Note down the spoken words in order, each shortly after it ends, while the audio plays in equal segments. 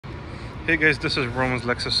Hey guys, this is Roman's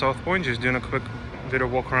Lexus South Point. Just doing a quick video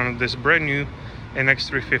walk around of this brand new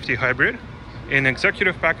NX350 hybrid in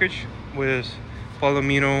executive package with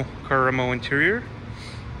Palomino caramel interior.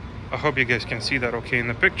 I hope you guys can see that okay in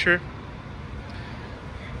the picture.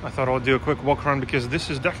 I thought I'll do a quick walk around because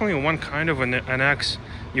this is definitely one kind of an NX.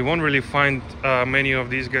 You won't really find many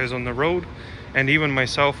of these guys on the road, and even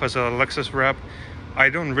myself as a Lexus rep, I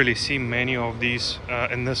don't really see many of these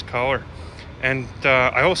in this color. And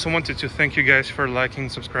I also wanted to thank you guys for liking,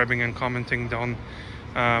 subscribing, and commenting down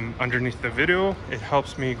underneath the video. It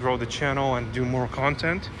helps me grow the channel and do more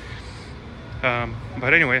content.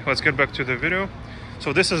 But anyway, let's get back to the video.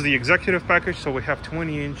 So this is the executive package. So we have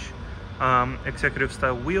 20-inch executive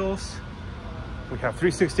style wheels. We have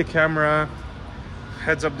 360 camera,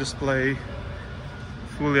 heads-up display,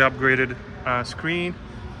 fully upgraded screen,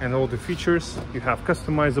 and all the features. You have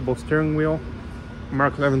customizable steering wheel,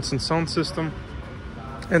 Mark Levinson sound system,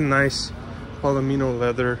 and nice Palomino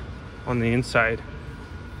leather on the inside.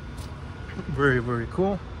 Very, very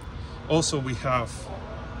cool. Also, we have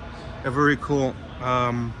a very cool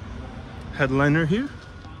headliner here,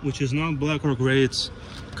 which is not black or gray. It's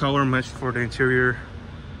color matched for the interior,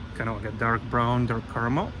 kind of like a dark brown, dark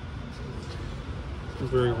caramel.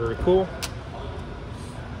 Very, very cool.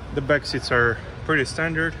 The back seats are pretty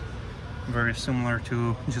standard, very similar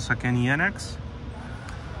to just like any NX.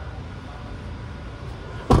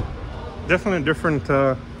 Definitely a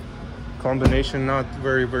different combination, not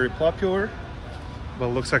very, very popular, but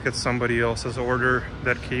looks like it's somebody else's order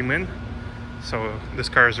that came in. So this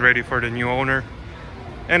car is ready for the new owner.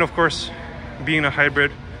 And of course, being a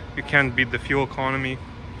hybrid, you can't beat the fuel economy.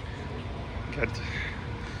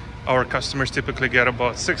 Our customers typically get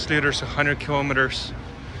about 6 liters, 100 kilometers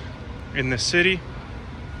in the city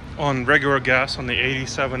on regular gas on the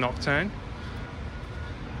 87 octane,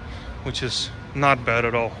 which is not bad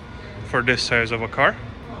at all for this size of a car.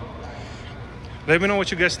 Let me know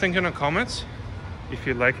what you guys think in the comments, if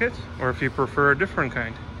you like it or if you prefer a different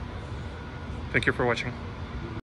kind. Thank you for watching.